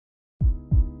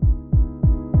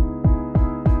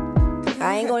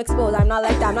I ain't gonna expose. I'm not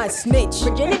like that. I'm not a snitch.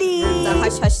 Virginity. It's a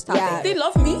hush topic. Yeah. They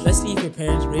love me. Let's see if your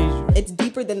parents raised you right. It's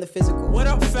deeper than the physical. What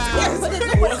up, fam?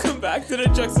 Welcome back to the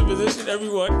Juxtaposition,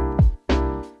 everyone.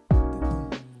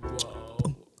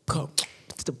 Whoa. Come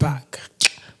to the back.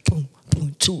 Boom,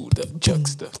 boom, to the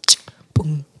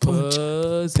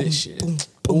Juxtaposition.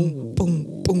 Boom,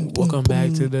 boom, boom. Welcome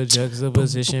back to the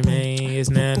Juxtaposition, man. It's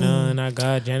Nana, and I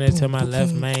got Janet to my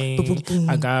left, man.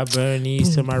 I got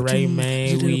Bernice to my right,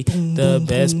 man. We the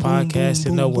best podcast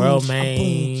in the world,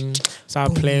 man.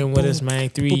 Stop playing with us, man.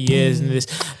 3 years in this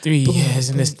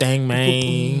thing,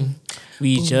 man.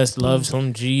 We just love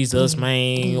some Jesus,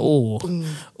 man. Ooh,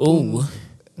 ooh.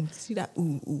 See that?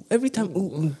 Ooh. Every time,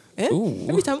 ooh. Eh? Ooh.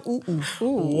 Every time, ooh.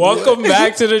 Welcome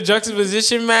back to the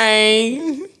Juxtaposition,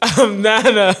 man. I'm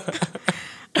Nana.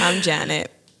 I'm Janet.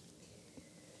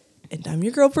 And I'm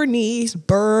your girl, Bernice.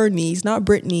 Bernice, not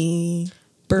Brittany.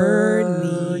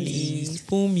 Bernice.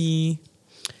 Boomy.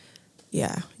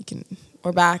 Yeah, you can.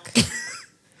 We're back.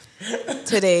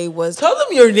 Today was... Tell them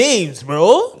your names,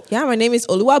 bro. Yeah, my name is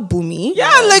Oluwabumi. Yeah,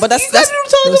 like, but that's you gotta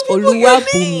tell the people your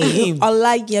name.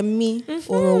 Olayemi,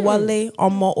 Orowale,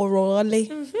 Omo Orowale.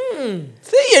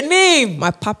 Say your name. My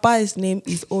papa's name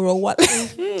is Orowale.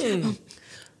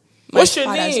 What's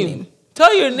your name?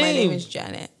 Tell your name. My name is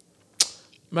Janet.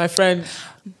 My friend,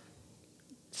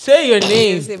 say your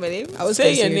name. Say my name?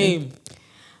 Say your name.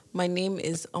 My name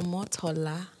is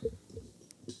Omotola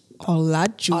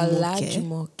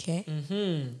Olajumoke.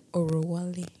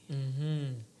 Orowale.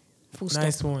 Full stop.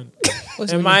 Nice one. What's And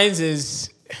your name? mine's is...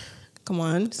 Come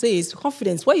on, say it's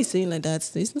confidence. Why are you saying like that?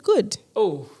 It's good.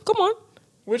 Oh, Come on,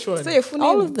 which one? Say your full name.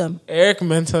 all of them. Eric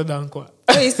Mensa Dankwa.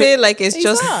 So you say it like it's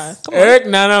just... Come on. Eric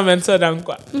Nana Mensa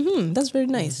Dankwa. That's very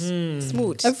nice.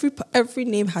 Smooth. Every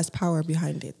name has power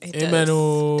behind it. It Amen. does.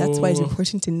 Oh. That's why it's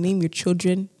important to name your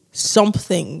children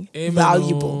something Amen.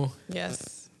 valuable.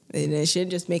 Yes. And it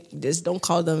shouldn't just don't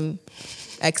call them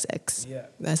XX. Yeah.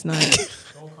 That's not.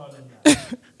 Don't call them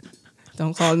that.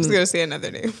 Don't call I was them. going to say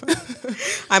another name.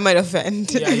 I might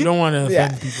offend. Yeah, you don't want to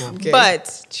offend Yeah. people. Okay.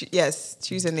 But,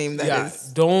 choose a name that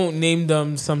is... Don't name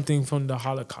them something from the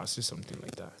Holocaust or something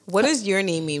like that. What does your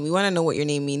name mean? We want to know what your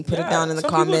name means. Put it down in the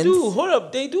some comments. People do. Hold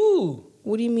up, they do.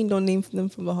 What do you mean? Don't name them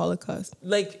from the Holocaust?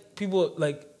 People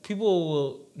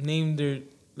will name their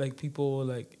people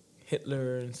like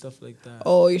Hitler and stuff like that.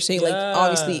 Oh, you're saying like Yeah.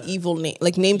 obviously evil name,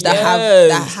 like names that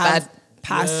Yes. have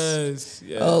past.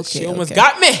 Yes. Okay, She almost okay.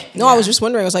 got me. No, I was just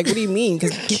wondering. I was like, what do you mean?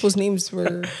 Because people's names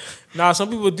were Nah, some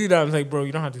people do that. I'm like, bro,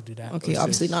 you don't have to do that. okay. It's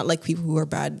Obviously, just- not like people who are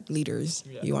bad leaders.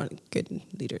 Yeah. You want good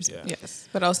leaders. Yeah. Yes.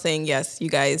 But I was saying, yes, you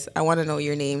guys, I want to know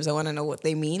your names. I want to know what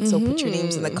they mean. So put your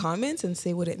names in the comments and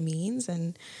say what it means.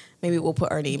 And maybe we'll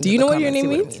put our names Do in you the know what your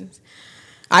comments, name see means?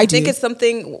 I do. think it's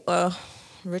something,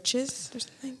 riches or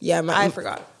something. Yeah, I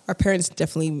forgot. Our parents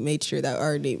definitely made sure that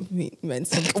our name meant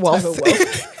some Wealth. type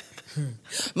of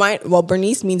wealth.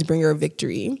 Bernice means bringer of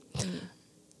victory.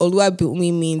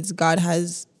 Oluwabumi means God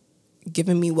has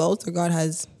given me wealth, or God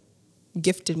has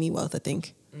gifted me wealth, I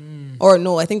think. Or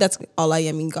no, I think that's all I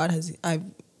am. I mean, God has,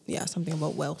 something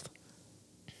about wealth.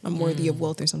 I'm worthy of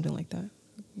wealth or something like that.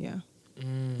 Yeah.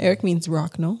 Eric means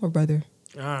rock, no? Or brother?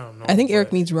 I don't know. I think Eric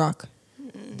but means rock.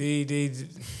 They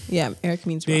Yeah, Eric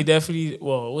means rock. definitely.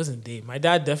 Well, it wasn't Dave. My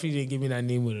dad definitely didn't give me that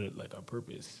name with a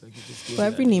purpose. Like he just gave But me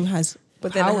every that name has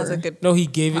But power. then it has a good... No, he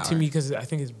gave it to Power. me because I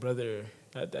think his brother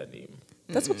had that name.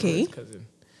 That's Or okay. his cousin.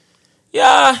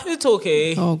 Yeah, it's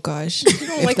okay. Oh gosh.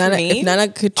 don't like your name? If Nana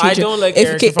could I change it- don't like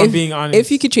Eric, if I'm being honest.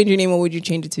 If you could change your name, what would you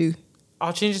change it to?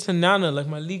 I'll change it to Nana, like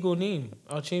my legal name.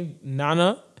 I'll change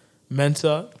Nana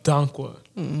Mensa Dankwa.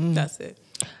 That's it.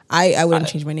 I wouldn't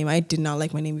change my name. I did not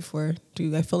like my name before.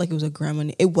 Dude, I felt like it was a grandma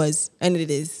name. It was, and it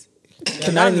is.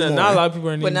 Yeah, Not not anymore. a lot of people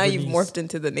are named But now you've Bernice. morphed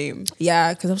into the name.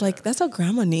 Yeah, because I was like, that's a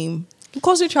grandma name. Who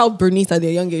calls your child Bernice at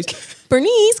their young age?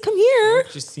 Bernice, come here.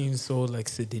 Eric just seems so like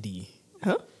Sadiddy.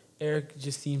 Huh? Eric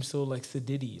just seems so like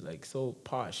Sadiddy, like so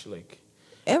posh, like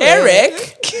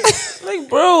Eric? like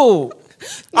bro.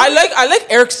 I like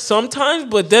Eric sometimes,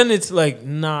 but then it's like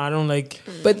nah, I don't like.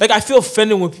 But- like I feel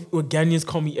offended when Ghanaians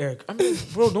call me Eric. I'm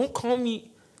like, bro, don't call me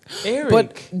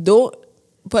Eric.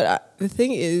 But the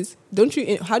thing is,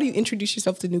 how do you introduce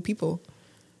yourself to new people?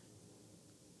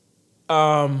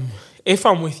 If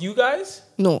I'm with you guys,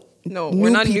 No, we're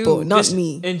not people, new. not just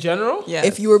me. in general. Yeah.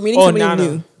 If you were meeting somebody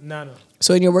new, Nana.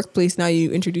 so in your workplace now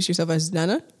you introduce yourself as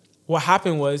Nana? What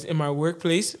happened was in my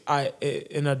workplace,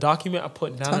 in a document I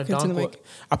put Nana Talking to the Dankwa. mic.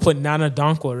 I put Nana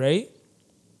Dankwa, right?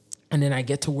 And then I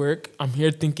get to work. I'm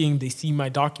here thinking they see my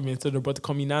document, so they're about to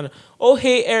call me Nana. Oh,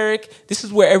 hey, Eric. This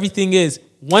is where everything is.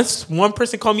 once one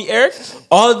person called me Eric,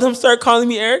 all of them started calling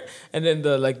me Eric. And then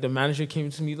the manager came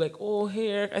to me like, oh, hey,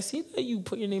 Eric, I see that you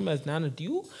put your name as Nana. Do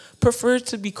you prefer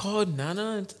to be called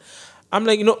Nana? And I'm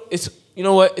like, you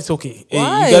know what? It's okay.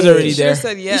 Why? You guys are already You there. should have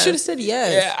said yes. You should have said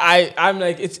yes. Yeah, I'm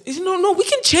like, no, we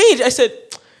can change. I said,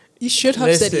 You should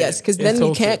have said listen, yes, because then it's you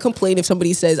okay. can't complain if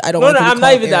somebody says, I don't No, want to be I'm not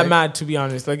called even that Eric. mad, to be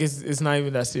honest. Like, it's not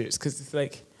even that serious. Because it's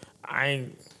like, I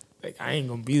ain't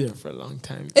going to be there for a long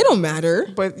time. It don't matter.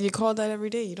 But you call that every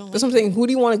day. You don't. That's what I'm saying. Who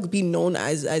do you want to be known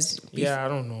as Yeah, I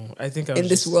don't know. I think in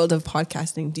this world of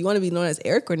podcasting? Do you want to be known as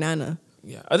Eric or Nana?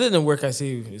 Yeah, other than work, I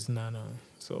say it's Nana.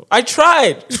 So I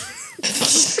tried.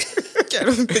 I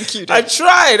don't think you did. I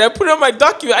tried. I put it on my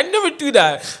document. I never do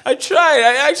that. I tried.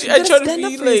 I tried to stand be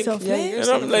up for like, yourself, Yeah, man. you're and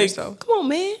standing I'm for like, yourself. Come on,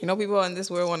 man. You know, people in this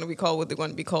world want to be called what they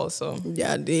want to be called. So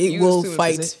Yeah, they You will assume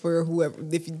fight it's- for whoever.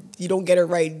 If you don't get it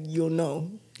right, you'll know.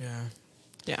 yeah.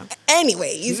 yeah.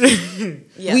 Anyways,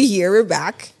 Yes. we're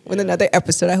back with another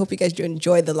episode. I hope you guys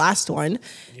enjoyed the last one.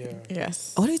 Yeah.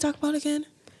 Yes. What did we talk about again?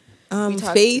 We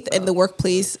talked Faith in about- the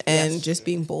workplace and Yes. just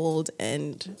being bold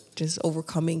and just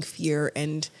overcoming fear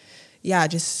and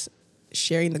just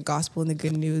sharing the gospel and the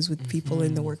good news with people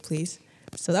in the workplace.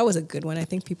 So that was a good one. I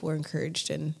think people are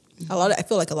encouraged, and I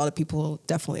feel like a lot of people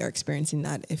definitely are experiencing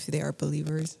that if they are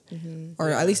believers, or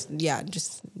at least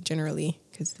just generally,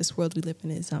 because this world we live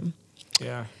in is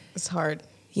Yeah. It's hard.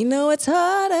 it's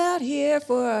hard out here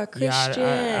for a Christian.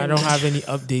 Yeah, I don't have any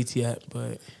updates yet,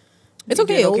 but It's You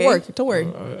okay. doing It'll okay? work. Don't worry.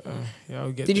 yeah,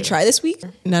 I'll get Did you there. try this week?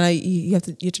 No, you have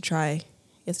to try.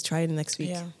 You have to try it next week.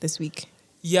 Yeah. This week.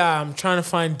 Yeah, I'm trying to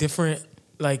find different,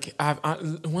 like,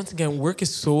 once again, work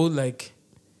is so, like,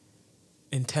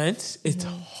 intense. It's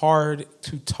hard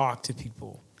to talk to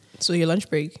people. So your lunch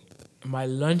break. My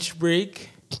lunch break,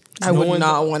 I no would one's-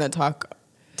 not want to talk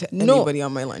to No. anybody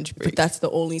on my lunch break. But that's the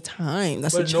only time.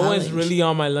 That's but the no challenge. one's really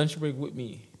on my lunch break with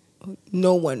me.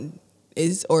 No one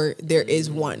is, or there is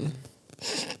one.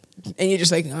 And you're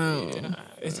just like, oh. Yeah,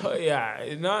 it's hard.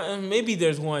 Maybe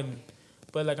there's one,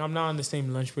 but like I'm not on the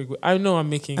same lunch break. I know I'm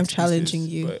making. I'm excuses, challenging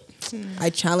you. but I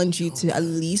challenge you to at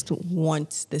least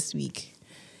once this week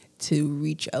to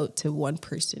reach out to one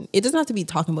person. It doesn't have to be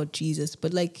talking about Jesus,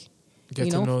 but like, Get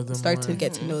to know them start to more.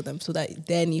 get to know them so that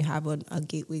then you have a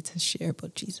gateway to share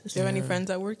about Jesus. Do you have any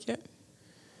friends at work yet?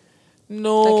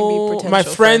 no, That could be my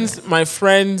potential my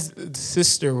friend's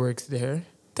sister works there.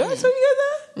 Did I tell you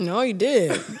guys No, you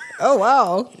did. Oh,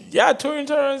 wow. that? Yeah, Tori and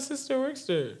Tara's sister works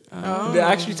there. They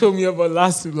actually told me about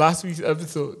last week's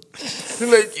episode. They're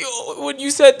like, yo, when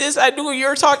you said this, I knew what you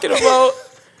were talking about.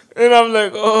 And I'm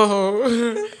like,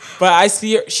 oh. But I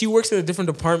see her. She works in a different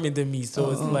department than me. So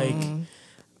it's like,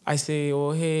 I say,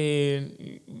 oh,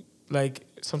 hey. Like,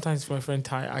 sometimes my friend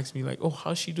Ty asks me, like, oh,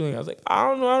 how's she doing? I was like, I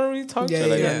don't know. I don't really talk to her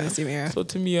like in that. the same era. So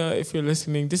to me, if you're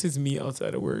listening, this is me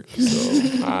outside of work.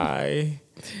 So, hi.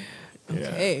 Yeah.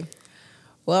 Okay.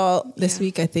 Well, this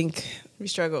week I think, We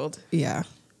struggled. yeah.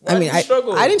 Why did you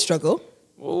struggle? I didn't struggle.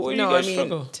 Well, where do No, you I guys mean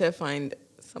struggle? to find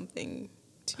something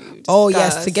to discuss. Oh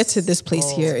yes, to get to this place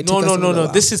here. It No. took us a little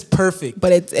while. This is perfect.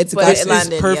 but it's But got- This it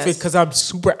landed, is perfect yes. because I'm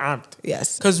super amped.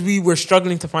 yes. Because we were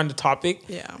struggling to find a topic.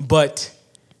 Yeah. But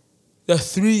the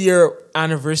 3-year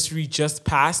anniversary just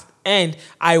passed, and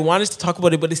I wanted to talk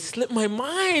about it, but it slipped my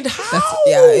mind. How?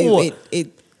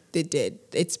 It did.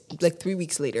 It's like 3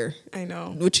 weeks later, I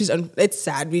know. which is it's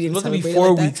sad. We It didn't was gonna be celebrate 4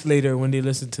 it like weeks later when they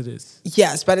listen to this. that.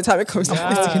 Yes, by the time it comes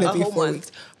out, it's Yeah. gonna A be whole 4 month.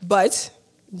 weeks. But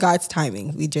God's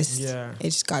timing. It's Yeah.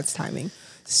 just God's timing.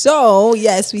 So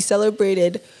yes, we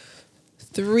celebrated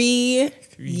 3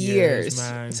 years, years.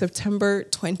 man. September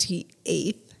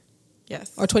 28th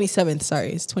Yes. or 27th.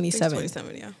 Sorry, it's I think 27th.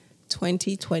 27, yeah.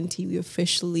 2020, we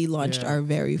officially launched Yeah. our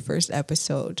very first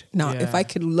episode. Now, if Yeah. I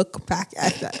could look back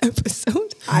at that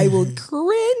episode, I will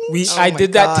cringe. I my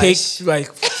did that gosh. take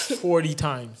like 40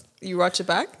 times. You watch it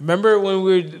back? Remember when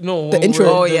we were when intro.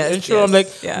 we were- Oh, the yes, intro? yes, I'm like,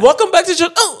 yeah. welcome back to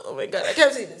church. Oh my god, I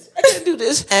can't say this. I can't do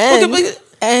this. And, Okay, but-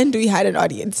 and we had an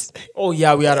audience. oh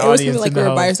yeah, we had an It wasn't audience like in we the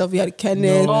were by house. ourselves. We had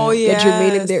Kenneth. No. Oh, We had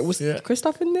Jermaine in there. yes. Was Yeah.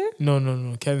 Christoph in there? No,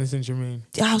 Kevin and Jermaine.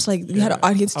 I was like, we had an Yeah.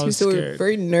 audience I too, was so we were scared.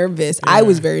 very nervous. I Yeah.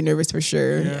 was very nervous for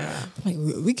sure. Yeah. I'm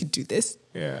like, we could do this.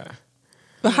 Yeah.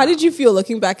 But how did you feel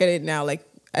looking back at it now? Like,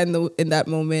 in that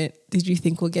moment, did you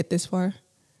think we'll get this far?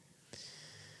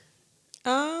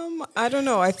 I don't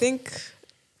know. I think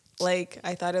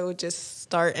I thought it would just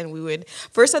start and we would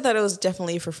first I thought it was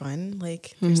definitely for fun.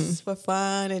 Like just for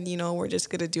fun and we're just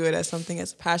gonna do it as something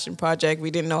as a passion project. We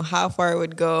didn't know how far it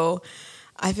would go.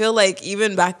 I feel like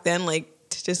even back then,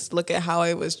 to just look at how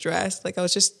I was dressed, I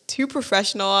was just too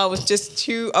professional. I was just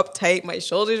too uptight. My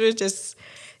shoulders were just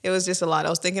it was just a lot. I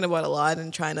was thinking about a lot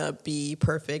and trying to be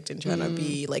perfect and trying to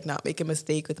be like not make a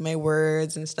mistake with my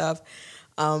words and stuff.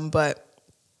 But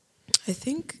I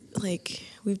think like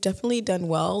we've definitely done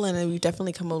well and we've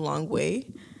definitely come a long way.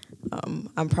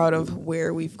 I'm proud of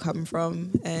where we've come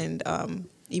from, and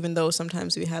even though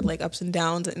sometimes we had like ups and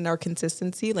downs in our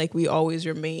consistency, like we always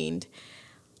remained.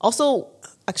 Also,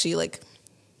 actually, like,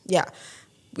 yeah,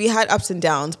 we had ups and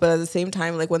downs, but at the same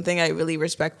time, like one thing I really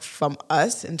respect from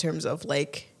us in terms of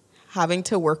like having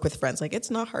to work with friends, like it's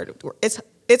not hard.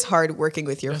 It's hard working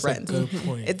with your friends. That's a good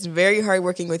point. It's very hard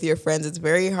working with your friends. It's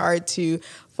very hard to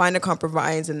find a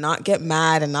compromise and not get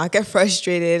mad and not get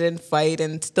frustrated and fight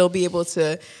and still be able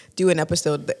to do an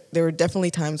episode. There were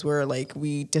definitely times where like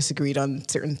we disagreed on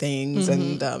certain things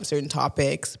and certain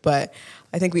topics, but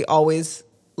I think we always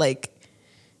like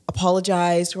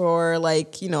apologized or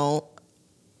like, you know,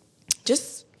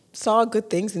 just saw good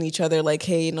things in each other. Like,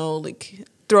 hey, you know, like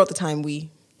throughout the time we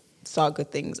saw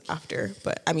good things after.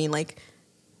 But I mean, like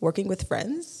working with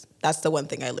friends, that's the one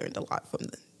thing I learned a lot from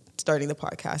starting the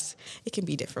podcast. It can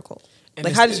be difficult. And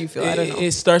like, how did you feel? I don't know.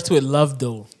 It starts with love,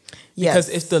 though. Yes. Because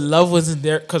if the love wasn't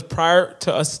there, because prior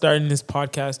to us starting this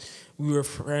podcast, we were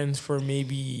friends for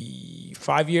maybe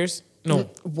 5 years. No.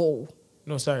 Whoa.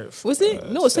 No, sorry. Was it?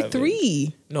 No, it's like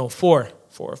 3. No, 4.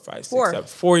 4, 5, 6, 7.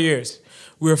 4 years.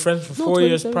 We were friends for 4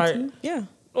 years prior. Yeah.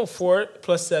 No, 4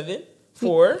 plus 7.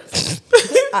 4.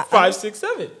 5, 6,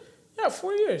 7. Yeah,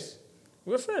 4 years.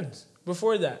 We were friends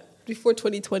before that. Before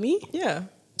 2020? Yeah.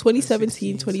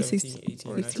 2017, 2016,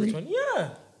 18, 19, 20. Yeah.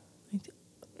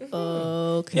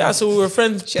 Okay. Yeah, so we were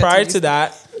friends prior to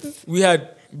that. We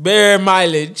had bare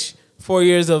mileage, 4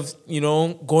 years of, you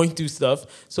know, going through stuff.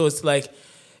 So it's like,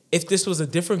 if this was a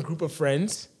different group of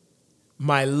friends,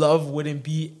 my love wouldn't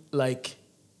be like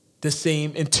the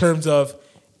same in terms of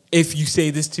if you say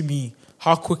this to me,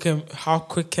 how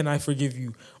quick can I forgive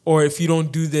you? Or if you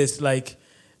don't do this, like,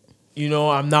 you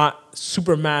know, I'm not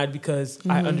super mad because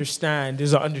I understand.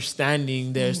 There's an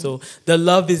understanding there. So the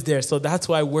love is there. So that's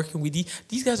why working with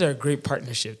these guys are a great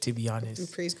partnership, to be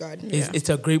honest. Praise God. It's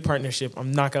a great partnership.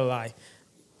 I'm not going to lie.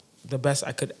 The best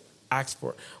I could ask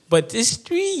for. But this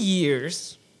 3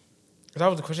 years, that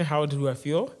was the question, how do I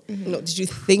feel? No, did you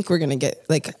think we're gonna get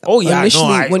like? Oh yeah,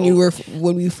 initially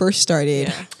when we first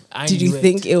started, did you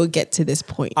think it would get to this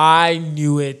point? I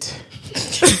knew it.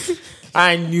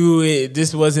 I knew it.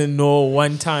 This wasn't no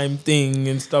one-time thing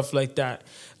and stuff like that.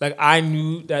 Like I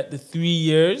knew that the 3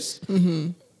 years,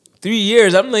 3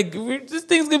 years. I'm like, this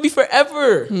thing's gonna be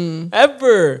forever,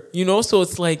 ever. You know, so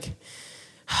it's like,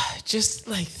 just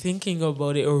like thinking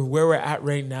about it or where we're at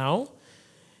right now.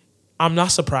 I'm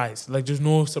not surprised. Like, there's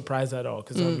no surprise at all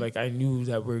because I'm like, I knew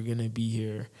that we're gonna be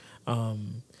here,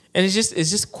 and it's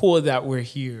just cool that we're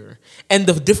here, and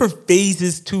the different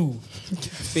phases too.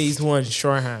 Phase 1,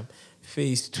 Shoreham.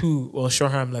 Phase 2, well,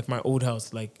 Shoreham, like my old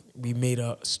house, like we made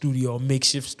a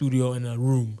makeshift studio in a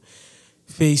room.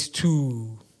 Phase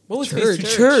 2, what was phase 2?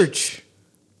 Church.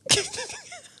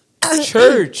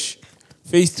 Church.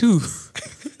 Phase 2.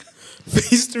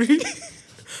 Phase 3,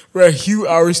 right? Hugh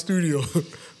Hour Studio.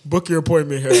 Book your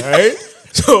appointment here, all right?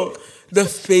 So the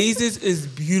phases is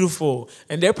beautiful,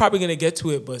 and they're probably gonna get to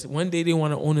it. But one day they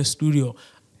want to own a studio.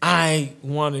 I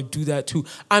want to do that too.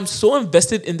 I'm so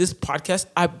invested in this podcast.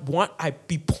 I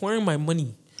be pouring my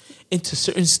money into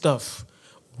certain stuff.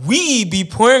 We be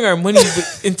pouring our money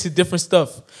into different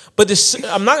stuff. But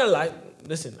I'm not gonna lie.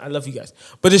 Listen, I love you guys,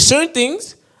 but there's certain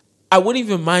things I wouldn't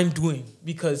even mind doing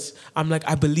because I'm like,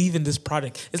 I believe in this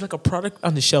product. It's like a product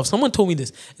on the shelf. Someone told me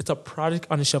this. It's a product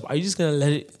on the shelf. Are you just going to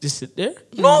let it just sit there?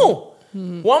 No.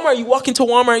 Walmart, you walk into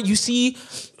Walmart, you see,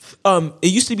 it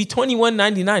used to be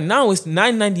 $21.99. Now it's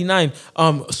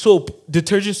 $9.99. Soap,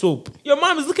 detergent soap. Your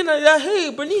mom is looking at that.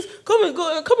 Hey, Bernice, come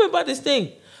and buy this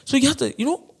thing. So you have to, you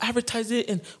know, advertise it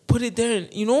and put it there,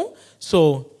 and, you know.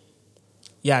 So,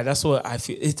 yeah, that's what I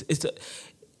feel.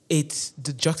 It's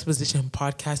the Juxtaposition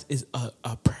podcast is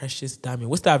a precious diamond.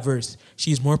 What's that verse?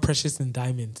 She's more precious than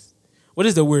diamonds. What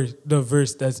is the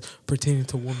verse that's pertaining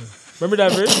to woman? Remember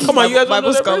that verse? Come on, you guys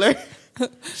Bible scholar.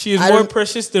 She is more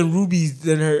precious than rubies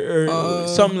than her, or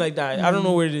something like that. I don't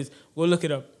know where it is. Go look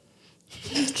it up.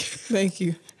 Thank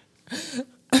you.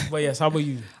 But yes, how about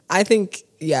you? I think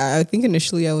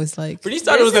initially I was like, Bernice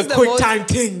thought it was a quick time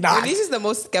thing. Nah. Bernice is the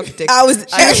most skeptic. I was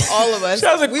all of us.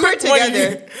 We were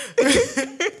together.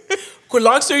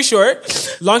 Long story short,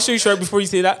 before you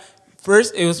say that,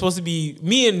 first it was supposed to be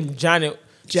me and Janet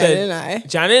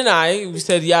and I, we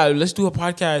said, yeah, let's do a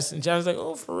podcast. And Janet was like,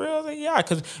 oh, for real? I was like, yeah,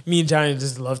 because me and Janet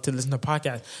just love to listen to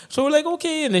podcasts. So we're like,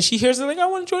 okay. And then she hears it like, I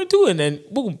want to join too. And then,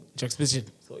 boom, Juxtaposition.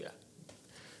 So, yeah.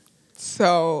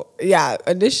 So, yeah,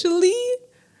 initially,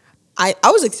 I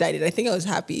was excited. I think I was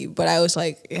happy, but I was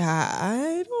like, yeah,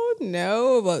 I don't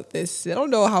know about this. I don't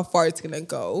know how far it's gonna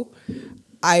go.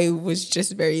 I was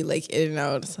just very like in and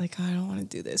out. It's like, I don't want to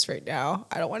do this right now.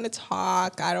 I don't want to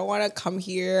talk. I don't want to come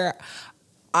here.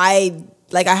 I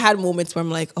had moments where I'm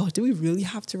like, oh, do we really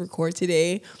have to record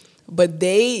today? But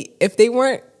if they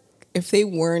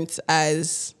weren't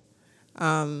as,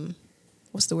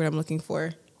 what's the word I'm looking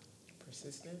for?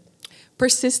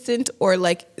 Persistent, or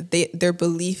like their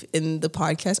belief in the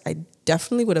podcast, I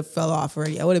definitely would have fell off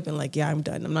already. I would have been like, yeah, I'm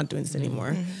done. I'm not doing this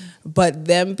anymore. But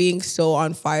them being so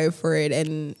on fire for it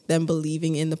and them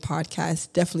believing in the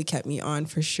podcast definitely kept me on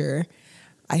for sure.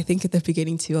 I think at the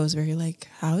beginning too, I was very like,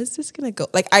 how is this gonna go?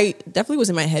 Like, I definitely was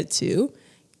in my head too.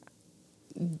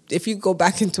 If you go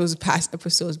back into those past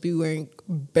episodes, be wearing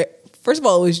first of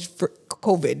all, it was for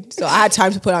COVID, so I had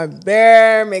time to put on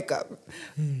bare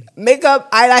makeup,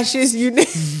 eyelashes, you name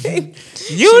it.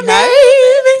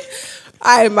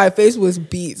 My face was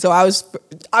beat, so I was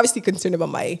obviously concerned about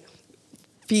my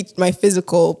feet, my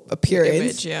physical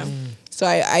appearance. Image, So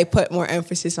I put more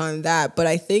emphasis on that. But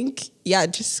I think,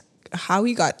 just how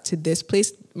we got to this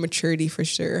place, maturity for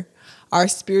sure. Our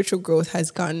spiritual growth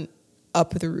has gone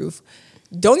up the roof.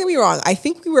 Don't get me wrong. I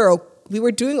think we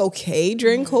were doing okay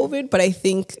during COVID, but I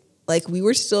think like we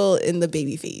were still in the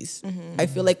baby phase. I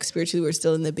feel like spiritually we're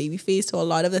still in the baby phase. So a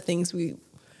lot of the things we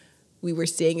were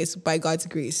saying is by God's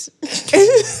grace.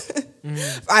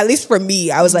 At least for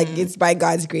me, I was like, it's by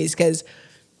God's grace, because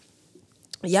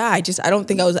I don't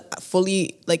think I was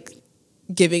fully like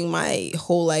giving my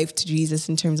whole life to Jesus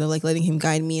in terms of like letting him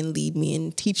guide me and lead me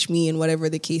and teach me and whatever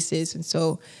the case is. And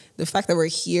so the fact that we're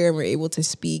here and we're able to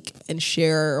speak and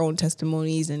share our own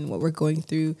testimonies and what we're going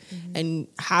through and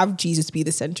have Jesus be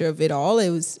the center of it all,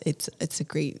 it's a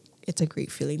great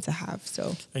feeling to have.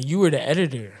 So, and you were the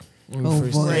editor when we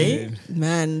first started.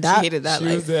 Man, she hated that. She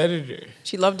was the editor.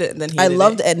 She loved it and then hated I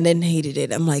loved it and then hated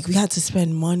it. I'm like, we had to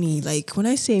spend money. Like, when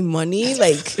I say money,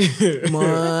 like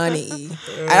money.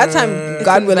 At that time,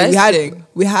 God willing,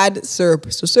 we had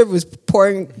SERB. So SERB was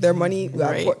pouring their money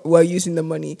while using the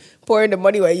money. Pouring the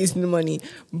money while using the money.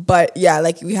 But yeah,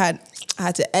 like I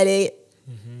had to edit.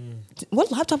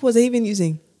 What laptop was I even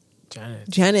using?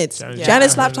 Janet's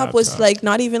laptop was like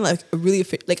not even like a really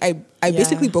like I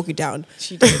basically broke it down.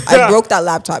 She did. I broke that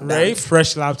laptop down. Right?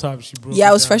 Fresh laptop. She broke. Yeah,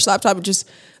 it was fresh laptop. Just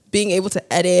being able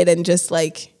to edit and just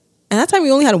like, and that time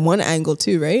we only had one angle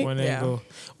too, right?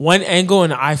 One angle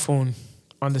and an iPhone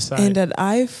on the side. And an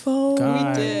iPhone.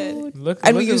 God. We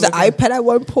did. We used the iPad at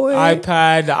one point.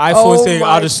 The iPhone saying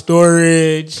out of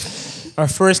storage. Our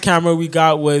first camera we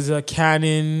got was a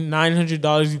Canon,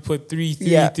 $900. We put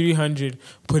 300,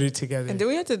 put it together. And then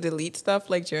we had to delete stuff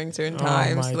like during certain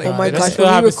times. Oh my gosh,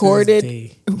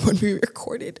 when we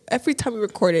recorded, every time we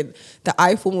recorded, the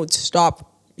iPhone would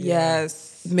stop.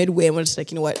 Yes. Midway, and we're just like,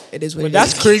 you know what, it is what it is.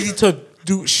 That's crazy to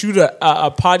shoot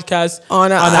a podcast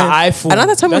on an iPhone. And at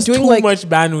that time that's we're doing too like much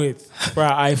bandwidth for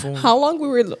an iPhone. How long we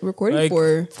were recording like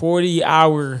for? 40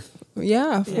 hours.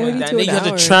 Yeah, 42 an hour. You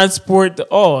have to transport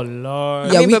oh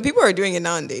Lord. Yeah, but people are doing it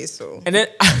nowadays. So and then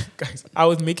guys, I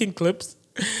was making clips.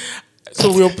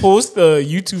 So we'll post the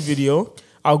YouTube video.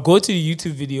 I'll go to the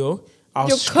YouTube video. I'll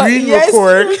screen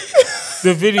record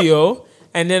the video,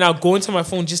 and then I'll go into my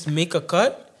phone, just make a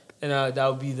cut, and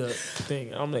that'll be the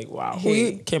thing. I'm like, wow,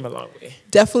 we came a long way.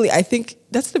 Definitely, I think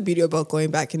that's the beauty about going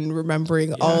back and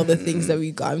remembering all the things that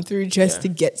we've gone through just to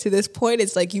get to this point.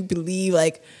 It's like you believe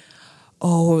like,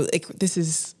 oh, like this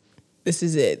is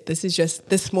it. This is just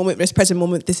this moment, this present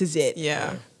moment. This is it.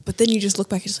 Yeah. But then you just look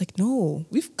back and it's like, no,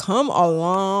 we've come a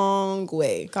long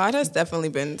way. God has definitely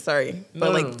been,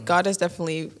 God has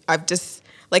definitely, I've just,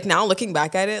 like now looking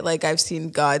back at it, like I've seen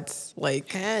God's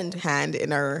like hand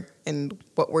in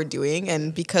what we're doing.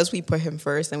 And because we put him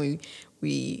first and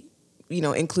we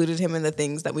included him in the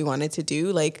things that we wanted to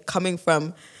do, like coming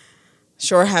from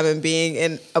Shoreham and being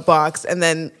in a box, and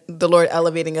then the Lord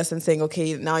elevating us and saying,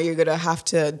 okay, now you're going to have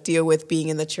to deal with being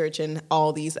in the church and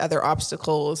all these other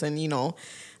obstacles, and,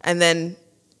 and then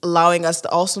allowing us to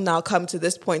also now come to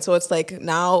this point. So it's like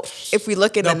now if we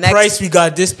look at the next... price we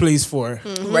got this place for,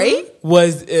 right?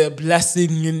 Was a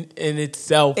blessing in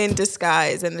itself. In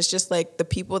disguise. And it's just like the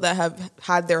people that have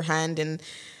had their hand in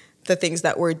the things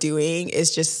that we're doing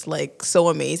is just like so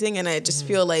amazing. And I just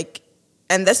feel like,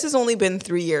 and this has only been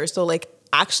 3 years. So like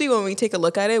actually when we take a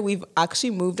look at it, we've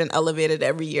actually moved and elevated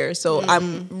every year. So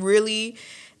I'm really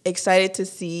excited to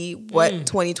see what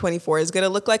 2024 is going to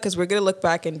look like, because we're going to look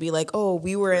back and be like, oh,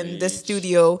 we were in this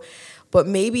studio, but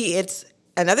maybe it's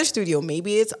another studio.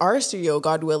 Maybe it's our studio,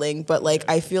 God willing. But like,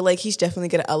 I feel like he's definitely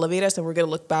going to elevate us, and we're going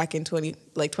to look back in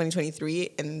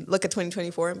 2023 and look at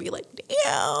 2024 and be like,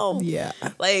 damn. Yeah.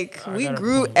 Like, we got a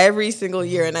grew point. every single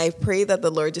year. And I pray that the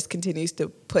Lord just continues to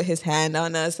put his hand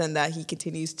on us, and that he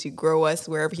continues to grow us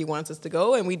wherever he wants us to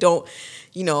go. And we don't,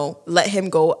 let him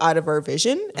go out of our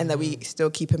vision, and that we still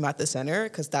keep him at the center,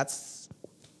 because that's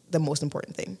the most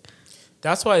important thing.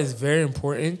 That's why it's very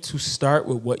important to start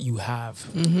with what you have.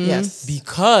 Yes.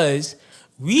 Because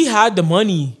we had the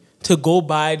money to go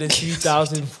buy the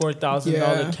 $3,000, $4,000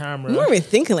 Yeah. camera. We weren't even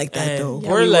thinking like that, And though. Yeah,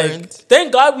 we're we like, weren't.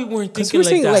 thank God we weren't Because thinking we're like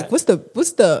saying, that. like,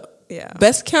 what's the Yeah.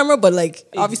 best camera? But, like,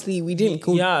 obviously, we didn't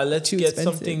go let's too get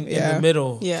expensive. something in Yeah. the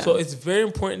middle. Yeah. So it's very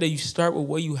important that you start with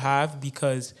what you have,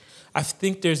 because I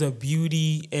think there's a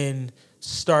beauty in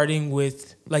starting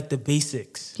with like the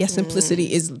basics. Yeah,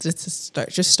 simplicity is just to start.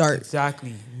 Just start.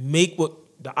 Exactly. Make what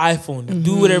the iPhone,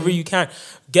 do whatever you can.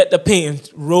 Get the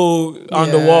paint and roll on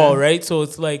the Yeah. wall, right? So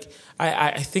it's like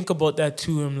I think about that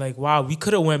too. I'm like, wow, we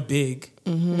could have went big,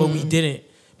 but we didn't.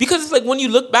 Because it's like when you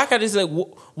look back at it, it's like,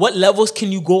 what levels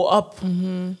can you go up?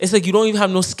 It's like you don't even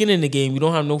have no skin in the game. You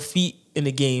don't have no feet in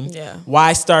the game. Yeah.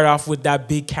 Why start off with that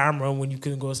big camera when you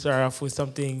can go start off with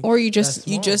something? Or you that's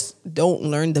just small? don't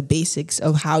learn the basics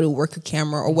of how to work a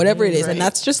camera or whatever it is. Right. And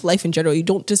that's just life in general. You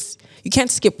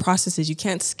can't skip processes. You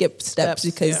can't skip steps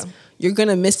because yeah. you're going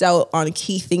to miss out on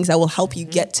key things that will help you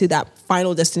get to that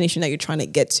final destination that you're trying to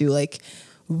get to. Like,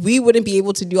 we wouldn't be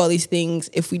able to do all these things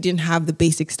if we didn't have the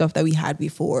basic stuff that we had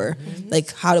before,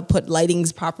 like how to put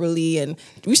lightings properly. And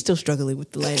we're still struggling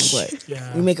with the lighting, but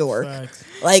Yeah, we make it work. facts.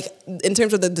 Like, in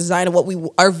terms of the design of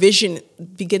our vision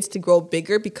begins to grow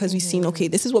bigger because we've seen, okay,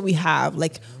 this is what we have.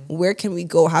 Like, where can we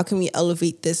go? How can we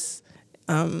elevate this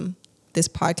this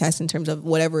podcast in terms of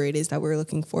whatever it is that we're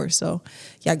looking for? So,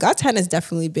 yeah, God's hand has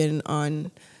definitely been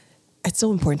on. It's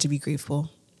so important to be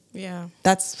grateful. Yeah.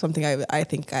 That's something I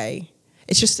think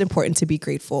it's just important to be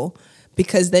grateful,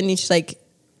 because then it's like,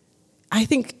 I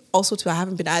think also too, I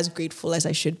haven't been as grateful as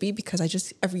I should be, because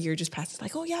every year just passes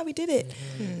like, oh yeah, we did it.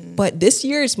 But this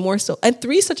year is more so, and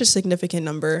 3 is such a significant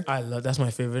number. That's my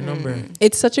favorite number.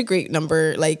 It's such a great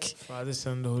number. Like, Father,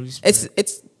 Son, the Holy Spirit.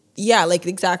 it's yeah, like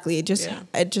exactly. It just Yeah.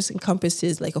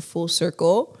 encompasses like a full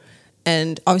circle.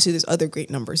 And obviously there's other great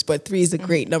numbers, but 3 is a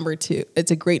great number too.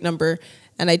 It's a great number.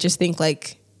 And I just think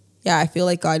like, yeah, I feel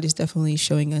like God is definitely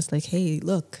showing us like, hey,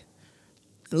 look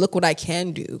what I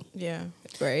can do. Yeah.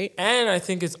 Right? And I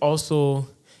think it's also,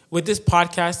 with this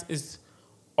podcast, it's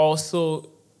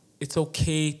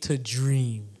okay to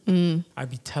dream. I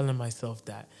be telling myself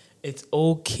that. It's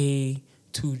okay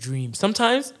to dream.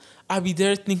 Sometimes I be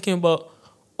there thinking about,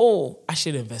 oh, I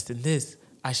should invest in this.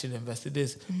 I should invest in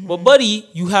this. But buddy,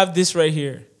 you have this right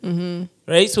here.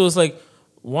 Right? So it's like,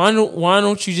 why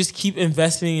don't you just keep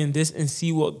investing in this and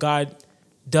see what God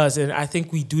does? And I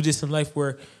think we do this in life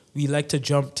where we like to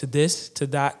jump to this, to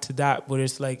that, but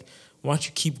it's like, why don't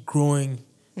you keep growing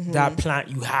that plant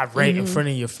you have right in front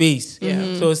of your face?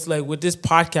 Yeah. So it's like with this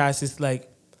podcast, it's like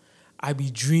I be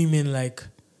dreaming, like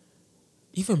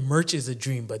even merch is a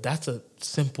dream, but that's a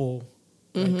simple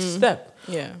step.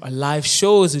 Yeah. A live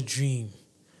show is a dream.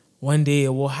 One day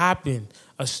it will happen.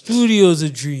 A studio is a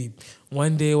dream.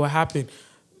 One day it will happen.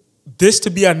 This to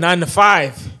be a 9 to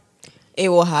 5. It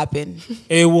will happen.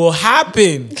 It will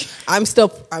happen. I'm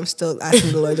still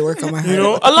asking the Lord to work on my heart. You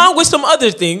know, along with some other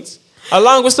things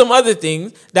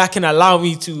that can allow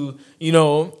me to,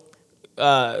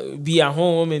 be at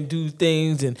home and do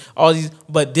things and all these.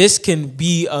 But this can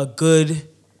be a good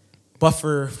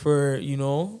buffer for,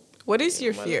 What is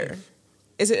your fear?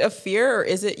 Is it a fear, or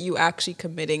is it you actually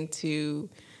committing to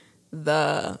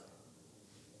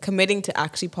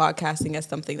actually podcasting as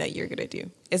something that you're gonna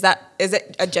do? Is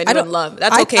it a genuine love?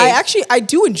 That's okay. I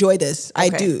do enjoy this. I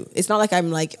Okay. do. It's not like I'm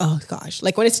like, oh gosh.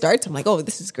 Like when it starts, I'm like, oh,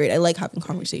 this is great. I like having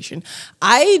conversation.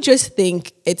 I just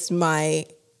think it's my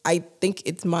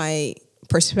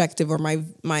perspective or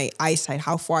my eyesight.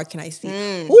 How far can I see?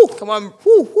 Ooh, Come on.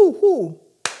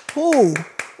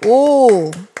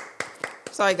 Ooh.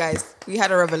 Sorry, guys. We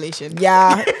had a revelation.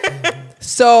 Yeah.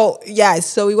 So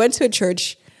we went to a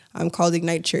church called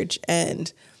Ignite Church,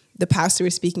 and the pastor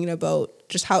was speaking about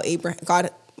just how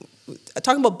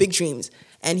talking about big dreams,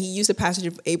 and he used a passage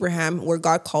of Abraham where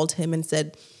God called him and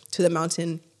said to the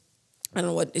mountain, I don't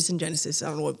know what it's in Genesis, I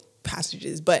don't know what passage it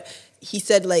is, but he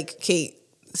said like, okay,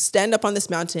 stand up on this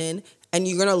mountain and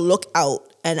you're gonna look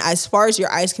out, and as far as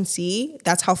your eyes can see,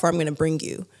 that's how far I'm gonna bring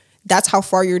you. That's how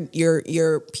far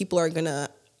your people are gonna,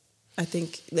 I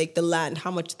think, like the land, how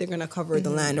much they're gonna cover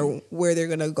the land or where they're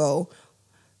gonna go.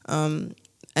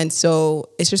 And so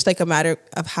it's just like a matter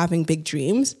of having big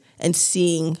dreams and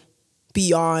seeing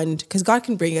beyond, because God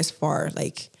can bring us far.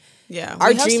 Like, Yeah, our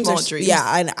we have dreams small are dreams.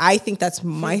 yeah, and I think that's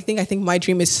my thing. I think my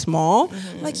dream is small.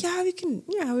 Like, yeah, we can.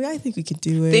 Yeah, I think we can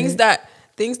do it.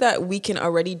 Things that we can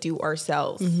already do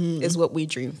ourselves is what we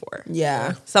dream for.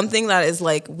 Yeah. Something that is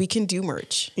like, we can do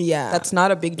merch. Yeah. That's not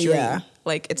a big dream. Yeah.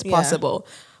 Like, it's Yeah. possible.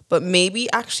 But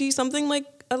maybe actually something like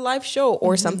a live show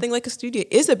or something like a studio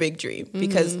is a big dream,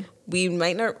 because we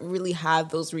might not really have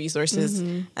those resources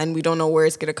and we don't know where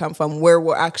it's going to come from, where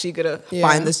we're actually going to Yeah.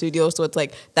 find the studio. So it's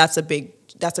like, that's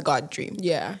a God dream.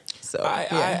 Yeah. So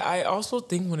I also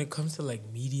think when it comes to like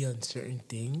media and certain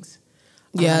things,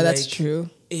 Yeah, that's like, true.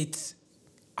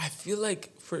 I feel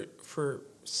like for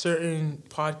certain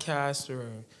podcasts or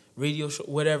radio show,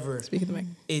 whatever. Speak of the mic.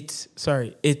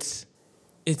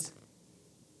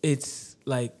 It's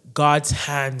like God's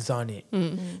hands on it.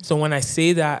 So when I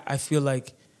say that, I feel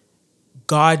like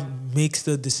God makes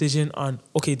the decision on,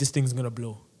 okay, this thing's gonna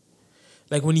blow.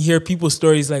 Like when you hear people's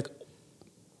stories, like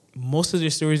most of their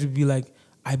stories would be like,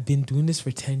 I've been doing this for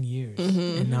 10 years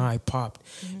and now I popped.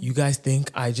 You guys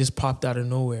think I just popped out of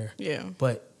nowhere. Yeah.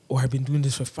 Or I've been doing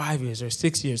this for 5 years or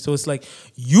 6 years. So it's like,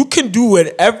 you can do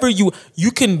whatever you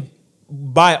can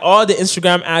buy all the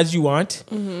Instagram ads you want,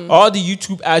 all the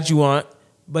YouTube ads you want,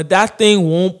 but that thing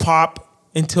won't pop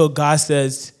until God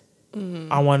says,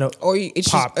 I want to Or it's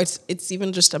pop. just it's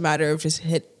even just a matter of just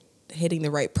hitting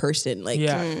the right person. Like,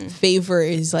 Yeah. favor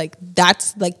is like,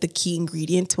 that's like the key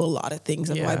ingredient to a lot of things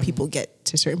and why Yeah. people get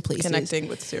to certain places. Connecting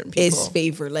with certain people. Is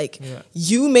favor. Like, Yeah.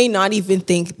 you may not even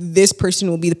think this person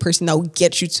will be the person that will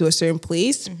get you to a certain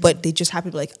place, but they just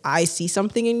happen to be like, I see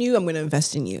something in you, I'm going to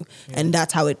invest in you. And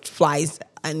that's how it flies,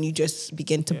 and you just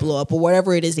begin to blow up, or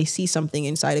whatever it is, they see something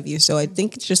inside of you. So I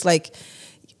think it's just like,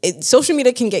 social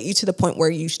media can get you to the point where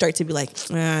you start to be like,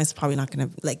 it's probably not gonna,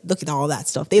 like, look at all that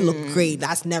stuff. They look great.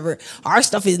 That's never, our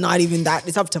stuff is not even that,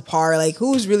 it's up to par. Like,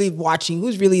 who's really watching?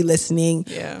 Who's really listening?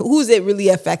 Yeah. Who's it really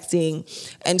affecting?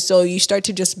 And so you start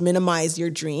to just minimize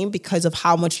your dream because of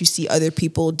how much you see other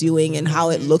people doing and how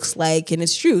it looks like. And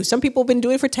it's true. Some people have been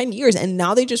doing it for 10 years and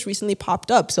now they just recently popped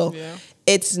up. So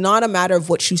it's not a matter of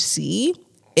what you see.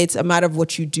 It's a matter of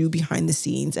what you do behind the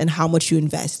scenes and how much you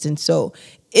invest. And so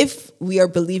if we are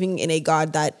believing in a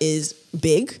God that is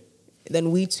big,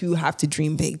 then we too have to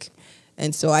dream big.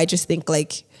 And so I just think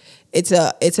like it's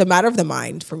a matter of the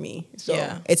mind for me. So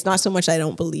it's not so much I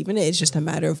don't believe in it. It's just a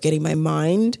matter of getting my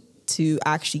mind to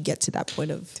actually get to that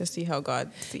point of to see how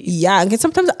God sees. Yeah, and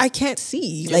sometimes I can't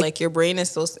see. Like your brain is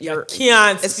so You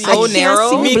can't it's see. so I narrow.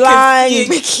 can't see. Me Blind.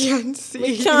 can see. can't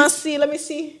see. can't see. Let me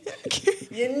see.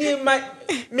 You need my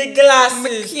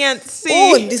glasses. Can't see.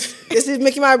 Oh, this is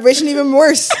making my vibration even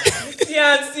worse.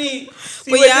 Can't see.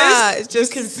 But yeah, it's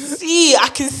just can see. I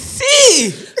can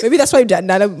see. Maybe that's why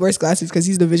Nana wears glasses, because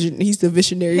he's the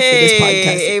visionary for this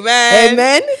podcast. Amen.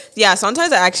 Amen. Yeah,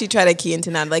 sometimes I actually try to key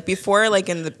into that. Like before, like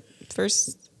in the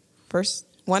first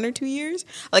 1 or 2 years,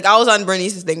 like I was on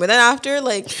Bernice's thing, but then after,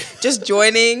 like just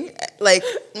joining like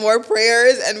more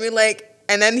prayers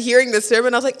and then hearing the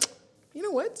sermon, I was like, you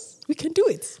know what? We can do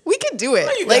it. We can do it.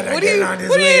 you Like, gotta what do get you? on this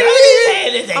What do way. you? I didn't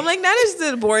say anything. I'm like, that is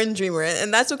the born dreamer,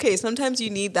 and that's okay. Sometimes you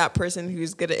need that person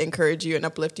who's gonna encourage you and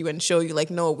uplift you and show you, like,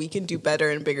 no, we can do better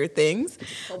and bigger things.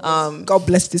 God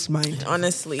bless this mind.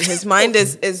 Honestly, his mind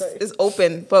is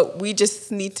open, but we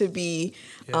just need to be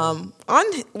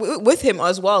with him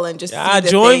as well, and just see the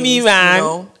join me, things, man. You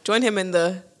know? Join him in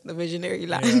the visionary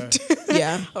land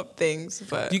Yeah. of things.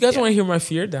 But Do you guys want to hear my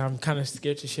fear that I'm kind of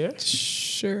scared to share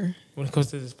Sure. when it comes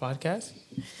to this podcast?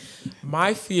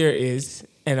 My fear is,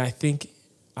 and I think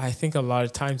a lot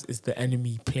of times it's the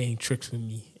enemy playing tricks with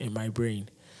me in my brain.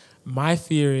 My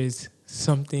fear is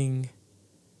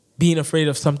being afraid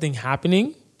of something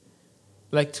happening,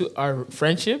 like to our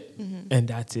friendship, and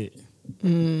that's it.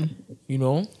 You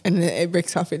know? And then it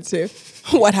breaks off into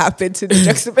what happened to the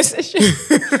juxtaposition.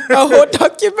 A whole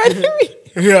documentary.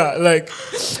 Yeah, like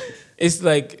it's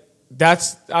like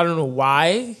that's, I don't know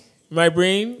why my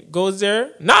brain goes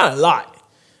there. Not a lot,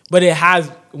 but it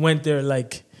has went there.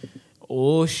 Like,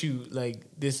 oh shoot, like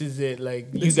this is it. Like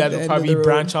you got to probably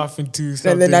branch off into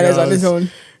something And then that else, is on his own.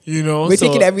 You know, We're so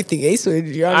taking everything, eh? So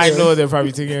you're on I your know own. they're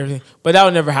probably taking everything, but that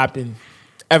would never happen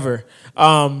ever.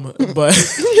 But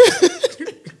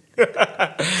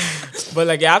but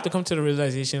like you have to come to the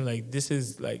realization, like this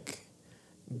is like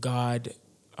God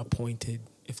appointed,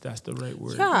 if that's the right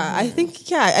word. Yeah, I think,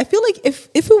 I feel like if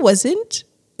it wasn't,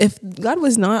 if God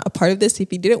was not a part of this, if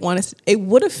he didn't want us, it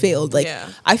would have failed. Like,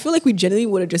 I feel like we generally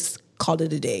would have just called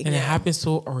it a day. And it happens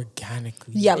so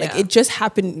organically. Yeah, like it just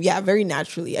happened, very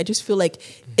naturally. I just feel like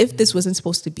if this wasn't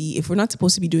supposed to be, if we're not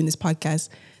supposed to be doing this podcast,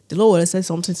 the Lord would have said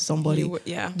something to somebody.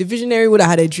 Yeah. The visionary would have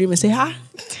had a dream and say,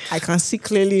 I can't see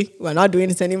clearly. We're not doing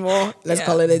this anymore. Let's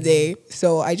call it a day.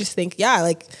 So I just think,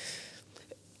 like,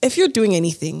 if you're doing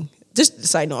anything, just a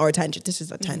side note or a tangent, this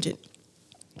is a tangent.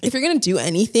 If you're going to do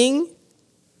anything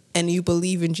and you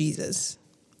believe in Jesus,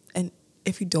 and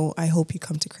if you don't, I hope you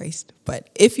come to Christ. But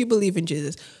if you believe in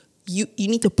Jesus, you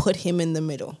need to put him in the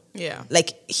middle. Yeah.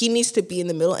 Like, he needs to be in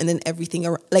the middle, and then everything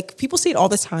around. Like, people say it all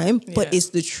the time, but it's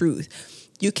the truth.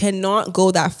 You cannot go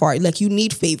that far. Like, you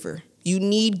need favor. You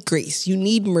need grace. You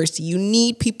need mercy. You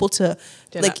need people to,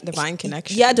 like, divine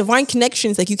connections. Yeah, divine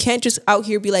connections. Like, you can't just out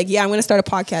here be like, I'm going to start a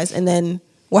podcast, and then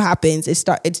what happens?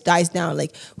 It dies down.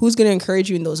 Like, who's going to encourage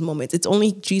you in those moments? It's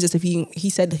only Jesus. If he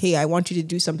said, hey, I want you to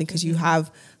do something because you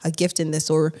have a gift in this,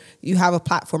 or you have a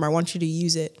platform, I want you to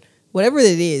use it. Whatever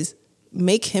it is,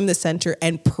 make him the center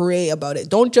and pray about it.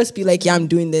 Don't just be like, I'm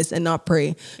doing this and not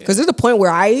pray. Because there's a point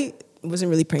where I wasn't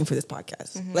really praying for this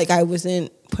podcast. Like, I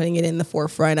wasn't putting it in the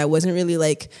forefront. I wasn't really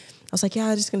like, I was like,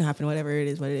 it's just going to happen, whatever it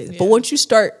is, what it is. But once you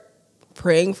start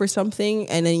praying for something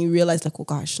and then you realize, like, oh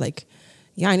gosh, like,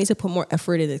 I need to put more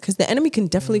effort in it, because the enemy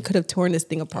could have torn this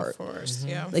thing apart. Of course,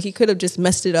 yeah. Like, he could have just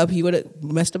messed it up. He would have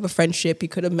messed up a friendship. He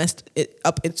could have messed it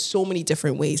up in so many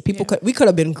different ways. We could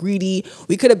have been greedy.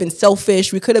 We could have been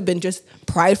selfish. We could have been just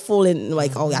prideful and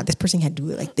like, this person had to do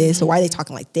it like this, or why are they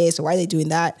talking like this, or why are they doing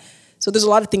that? So there's a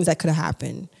lot of things that could have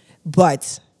happened.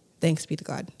 But thanks be to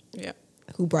God,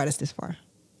 who brought us this far.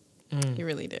 He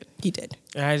really did. He did.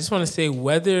 And I just want to say,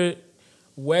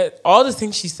 all the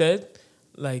things she said,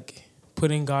 like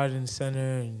putting God in the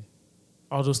center and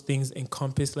all those things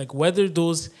encompass, like whether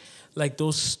those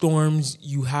storms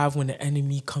you have when the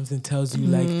enemy comes and tells you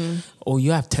like, oh,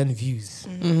 you have 10 views.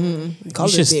 You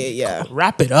should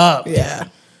wrap it up. Yeah.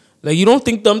 Like, you don't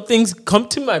think them things come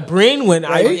to my brain when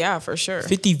for sure.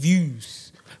 50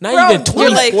 views. Not even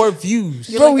 24 views.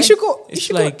 Bro, we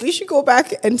should go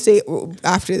back and say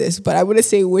after this, but I want to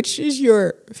say, which is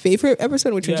your favorite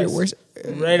episode, which is your worst?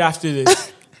 Right after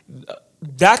this.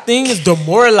 That thing is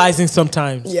demoralizing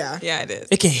sometimes. Yeah, it is.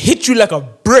 It can hit you like a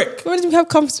brick. What if we have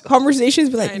conversations,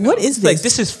 be like, what is this? Like,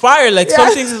 this is fire. Like,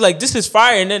 some things is like, this is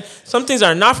fire. And then some things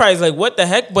are not fire. It's like, what the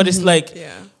heck? But it's like,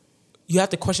 you have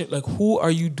to question, like, who are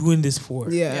you doing this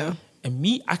for? Yeah. And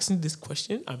me asking this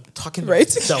question, I'm talking to right?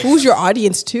 myself. Who's your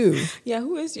audience too? Yeah,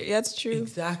 who is your? Yeah, that's true.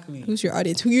 Exactly. Who's your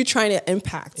audience? Who you trying to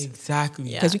impact?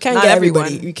 Exactly. Because you can't Not get everyone.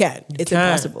 everybody. You can't. It's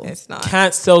impossible. It's not.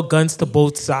 Can't sell guns to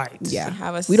both sides. Yeah.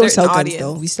 We don't sell guns audience.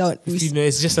 though. We sell.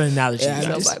 It's just an analogy.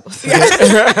 Yeah, guys.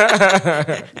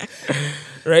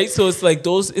 Right? So it's like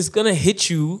it's gonna hit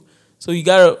you. So you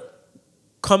gotta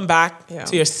come back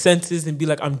to your senses and be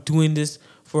like, I'm doing this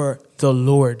for the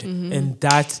Lord. And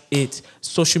that's it.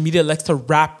 Social media likes to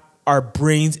wrap our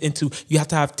brains into, you have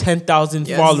to have 10,000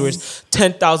 followers,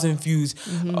 10,000 views,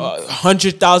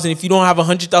 100,000. If you don't have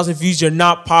 100,000 views, you're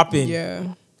not popping.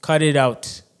 Yeah. Cut it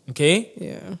out. Okay?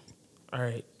 Yeah. All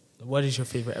right. What is your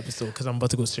favorite episode? Because I'm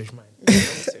about to go search mine.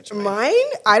 Mine?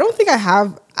 I don't think I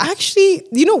have. Actually,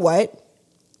 you know what?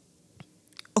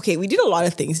 Okay, we did a lot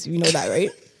of things. You know that, right?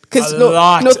 Because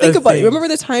think about it. Remember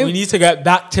the time? We need to get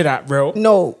back to that, bro.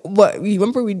 No, but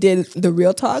remember we did the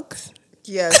real talks?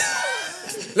 Yes.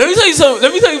 Let me tell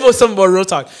you about something about real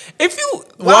talk. If you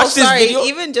watch this video,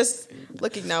 even just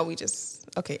looking now,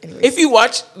 anyway. If you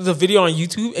watch the video on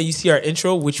YouTube and you see our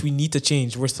intro, which we need to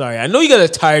change, we're sorry. I know you guys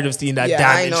are tired of seeing that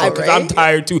damn intro, because I'm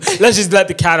tired too. Let's just let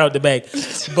the cat out the bag.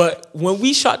 But when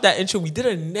we shot that intro, we did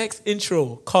a next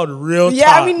intro called Real Talk.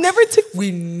 Yeah, we never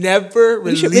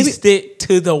released it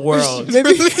to the world.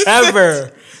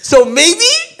 Ever. So maybe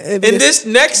in this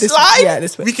next slide,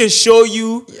 we can show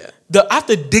you. I have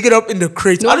to dig it up in the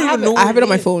crates. No, I don't even know. I have it on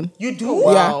my phone. You do?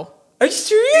 Oh, wow. Are you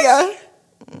serious? Yeah.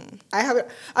 I have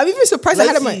it. I'm even surprised I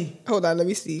had it on my... Hold on, let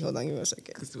me see. Hold on, give me a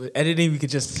second. Because with editing, we could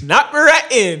just snap it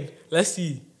right in. Let's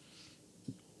see.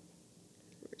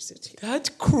 That's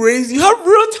crazy. How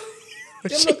real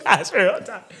time? She has real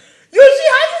time. Yo, she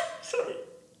has it? Sorry.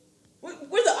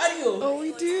 Where's the audio? Oh,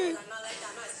 we did.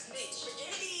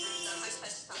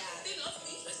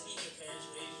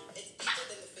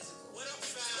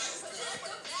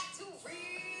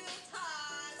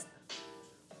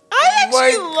 I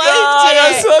liked it.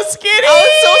 I'm so skinny. I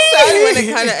was so sad when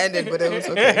it kind of ended, but it was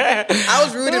okay. I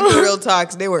was rooting for Real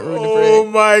Talks. They weren't rooting for it. Oh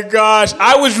my gosh.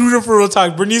 I was rooting for Real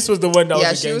Talk. Bernice was the one that was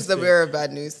against it. Yeah, she was the bearer of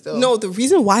bad news still. No, the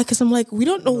reason why, because I'm like, we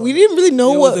don't know. We didn't really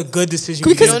know what... It was a good decision.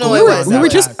 Because we were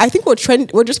just... I think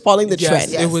we're just following the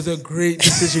trend. It was a great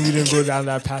decision we didn't go down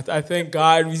that path. I thank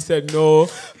God we said no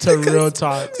to Real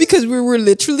Talk. Because we were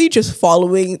literally just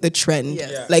following the trend.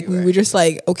 Yes, like, we were just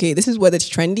like, okay, this is what it's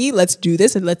trendy. Let's do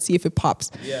this and let's see if it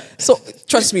pops. Yeah. So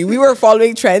trust me, we were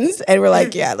following trends and we're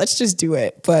like, yeah, let's just do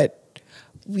it. But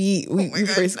we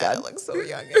first got. I look so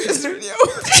young in this video.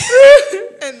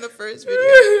 In the first video.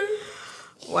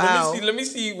 Wow. Let me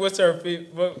see what's our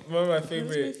favorite. One of my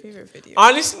favorite. What's my favorite video?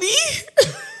 Honestly,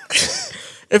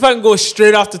 if I can go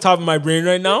straight off the top of my brain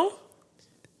right now,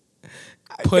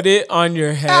 put it on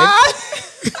your head.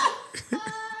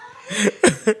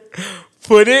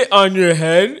 Put it on your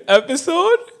head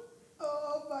episode.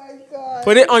 Oh my god.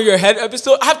 Put it on your head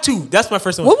episode. I have two. That's my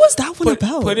first one. What was that one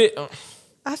about? Put it.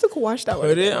 I have to go watch that one.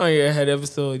 Put it on your head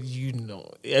episode. You know,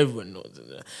 everyone knows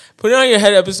it. Put it on your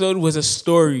head episode was a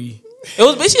story. It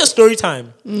was basically a story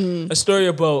time. A story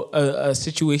about a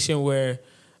situation where,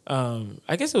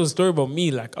 I guess it was a story about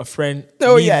me, like a friend,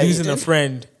 losing a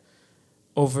friend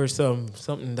over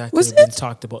something that could have been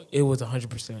talked about. It was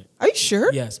 100%. Are you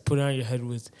sure? Yes, put it on your head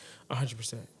was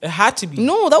 100%. It had to be.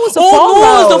 No, that was the follow. follow.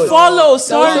 No, it was the follow.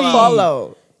 Sorry. That was the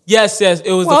follow. Yes, it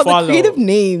was Wow, the follow. the creative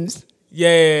names.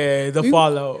 Yeah, the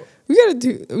follow.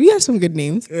 We have some good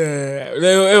names. Yeah,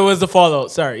 it was the follow.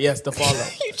 Sorry, yes, the follow.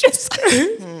 You just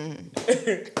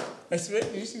I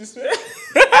spit? You see the spit?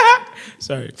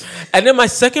 Sorry. And then my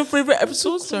second favorite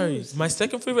episode,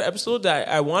 that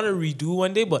I want to redo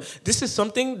one day, but this is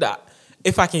something that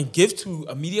if I can give to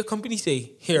a media company,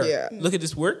 say, here, look at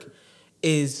this work,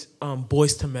 is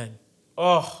Boys to Men.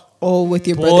 Oh, with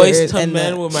your brother. Boys to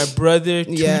Men with my brother,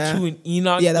 Tutu and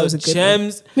Enoch. Yeah, that was a good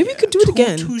gems. Maybe you could do it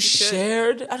again. Tutu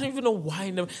shared. I don't even know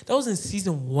why. That was in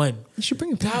season 1. You should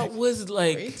bring it back. That was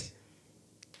like... Right?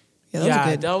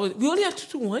 Yeah, that was good. We only had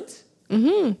Tutu once?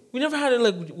 Mm-hmm. We never had it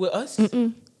like with us?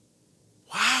 Mm-mm.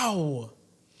 Wow.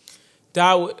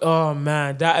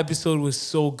 That episode was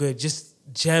so good. Just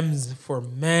gems for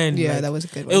men. Yeah, like, that was a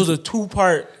good one. It was a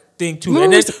 2-part thing too. No,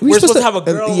 and then we're supposed to have a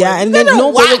girl. and then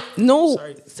no.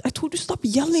 Sorry. I told you stop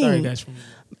yelling. Sorry, guys.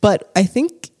 But I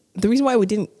think the reason why we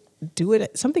didn't do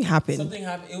it, something happened.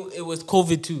 It was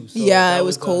COVID too. So it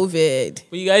was COVID.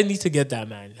 But you guys need to get that,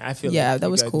 man. I feel like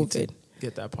that was guys need to COVID.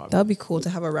 Get that pop. That'd be cool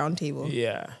to have a round table.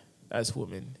 Yeah, as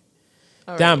women.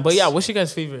 All Damn, right. but yeah, what's your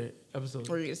guys' favorite episode? What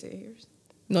were you gonna say? Yours?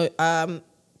 No,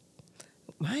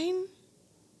 mine.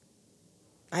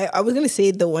 I was gonna say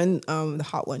the one, the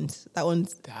hot ones. That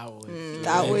was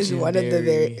one of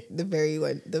the very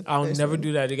one. I'll never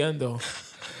do that again though,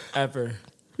 ever.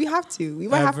 We have to. We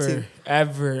might have to.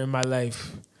 Ever in my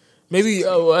life. Maybe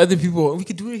other people. We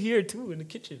could do it here too in the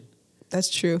kitchen. That's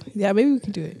true. Yeah, maybe we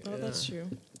can do it. Oh, that's true.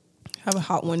 Have a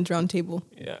hot one round table.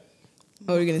 Yeah.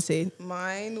 What were you gonna say?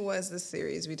 Mine was the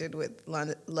series we did with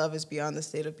Love is Beyond the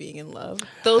State of Being in Love.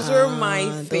 Those were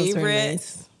my favorite.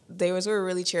 Nice. Those were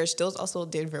really cherished. Those also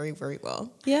did very, very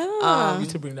well. Yeah. We need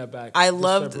to bring that back. I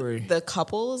loved the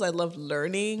couples. I loved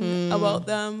learning about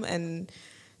them and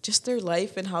just their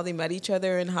life and how they met each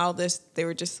other and how they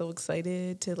were just so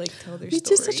excited to like tell their story.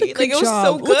 did such a good It was job.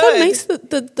 so good. Look how nice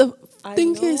the I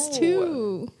thing is know.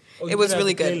 too. It was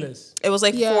really good. It was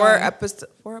like 4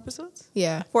 episodes.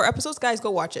 Yeah. 4 episodes. Guys, go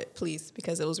watch it, please,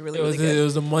 because it was really, really good. It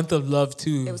was a month of love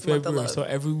too. It was a month of love. So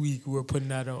every week we're putting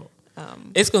that out.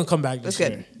 It's gonna come back this year.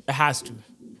 good. It has to.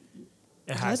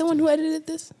 Am I the one who edited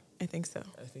this? I think so.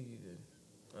 I think you did.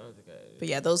 I don't think I did. But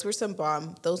yeah, those were some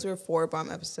bomb. Those were 4 bomb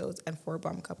episodes and 4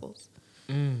 bomb couples.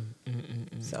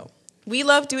 So we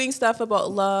love doing stuff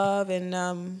about love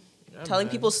and telling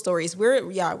people's stories. We're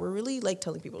really like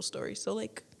telling people's stories. So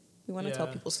like we want to tell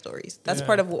people's stories. That's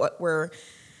part of what we're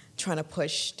trying to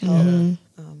push. Tell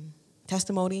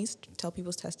testimonies. Tell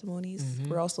people's testimonies.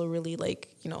 We're also really like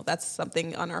that's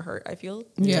something on our heart. I feel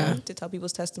to tell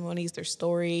people's testimonies, their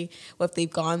story, what they've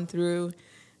gone through.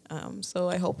 So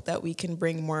I hope that we can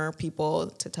bring more people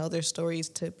to tell their stories,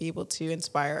 to be able to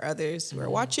inspire others who are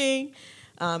watching,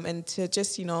 and to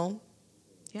just,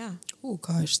 Oh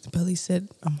gosh, the belly said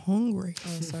I'm hungry.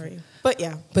 Oh, sorry. But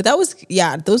yeah. But that was,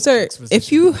 those are, if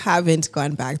you haven't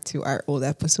gone back to our old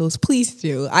episodes, please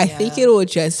do. I think it will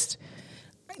just,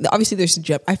 obviously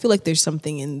I feel like there's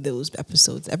something in those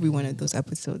episodes, every one of those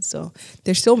episodes. So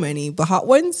there's so many, but hot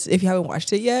ones, if you haven't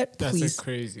watched it yet, please. That's a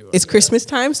crazy one. It's Christmas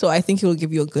time, so I think it will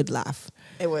give you a good laugh.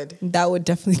 It would. That would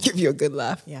definitely give you a good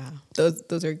laugh. Yeah.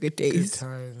 Those are good days. Good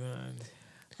times, man.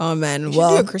 Oh man, We should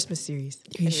do a Christmas series.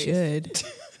 We should.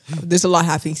 There's a lot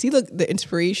happening. See the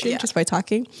inspiration just by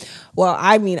talking. Well,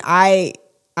 I mean, I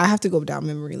have to go down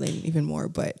memory lane even more,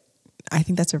 but I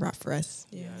think that's a wrap for us.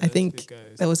 Yeah. I think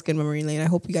that was good memory lane. I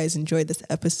hope you guys enjoyed this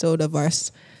episode of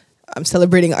us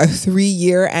celebrating our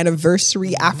 3-year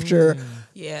anniversary after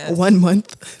 1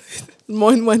 month,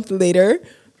 1 month later.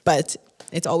 But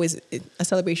it's always a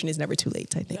celebration is never too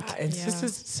late, I think. Yeah, and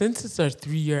since it's our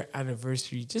 3-year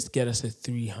anniversary, just get us a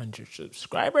 300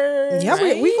 subscribers. Yeah,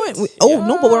 right? we going.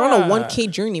 No, but we're on a 1K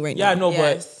journey right now. Yeah, no,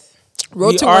 Yes.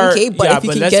 Road to 1K, but if you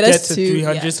can let's get us to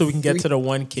 300 so we can get to the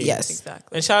 1K. Yes.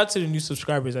 Exactly. And shout out to the new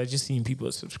subscribers. I just seen people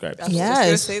subscribe. I was just gonna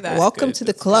Yes, say that. welcome Good, to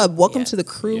the that's club. Welcome Yes. to the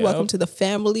crew. Yep. Welcome to the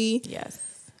family. Yes.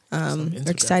 Some We're Instagram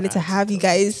excited to ads, have you though.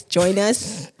 guys join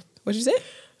us. What'd you say?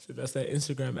 So that's that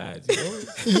Instagram ads, you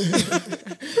know?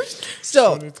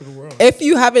 So, Showing it to the world. if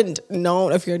you haven't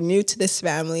known, if you're new to this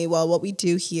family, well, what we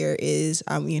do here is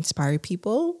we inspire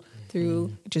people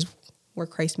through just where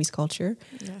Christ meets culture.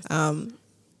 Yes.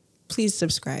 Please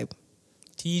subscribe.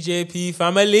 TJP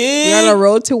family. We're on a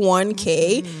road to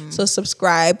 1K, so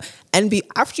subscribe. And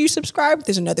after you subscribe,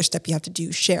 there's another step you have to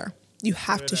do. Share. You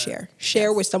have to share.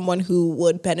 Share with someone who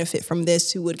would benefit from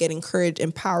this, who would get encouraged,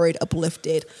 empowered,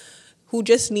 uplifted, who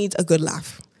just needs a good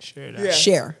laugh. Share that.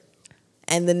 Share.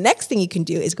 And the next thing you can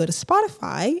do is go to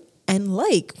Spotify and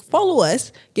follow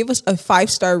us, give us a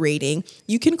 5-star rating.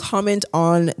 You can comment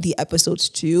on the episodes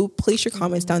too. Place your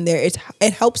comments down there. It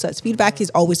helps us. Feedback is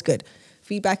always good.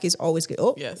 Feedback is always good.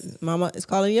 Oh, Yes. Mama is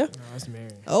calling you. No, that's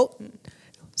Mary. Oh,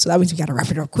 so that means we got to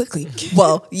wrap it up quickly.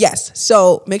 Well, yes.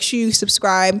 So make sure you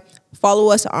subscribe.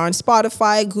 Follow us on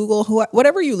Spotify, Google,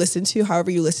 whatever you listen to,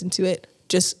 however you listen to it.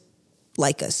 Just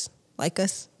like us. Like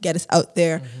us. Get us out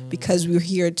there because we're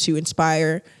here to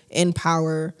inspire,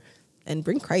 empower, and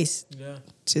bring Christ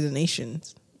to the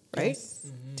nations, right?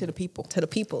 To the people, to the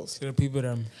peoples. To the people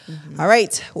them. All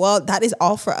right. Well, that is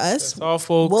all for us. That's all,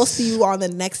 folks. We'll see you on the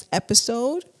next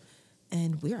episode,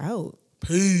 and we're out.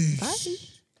 Peace.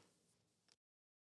 Bye.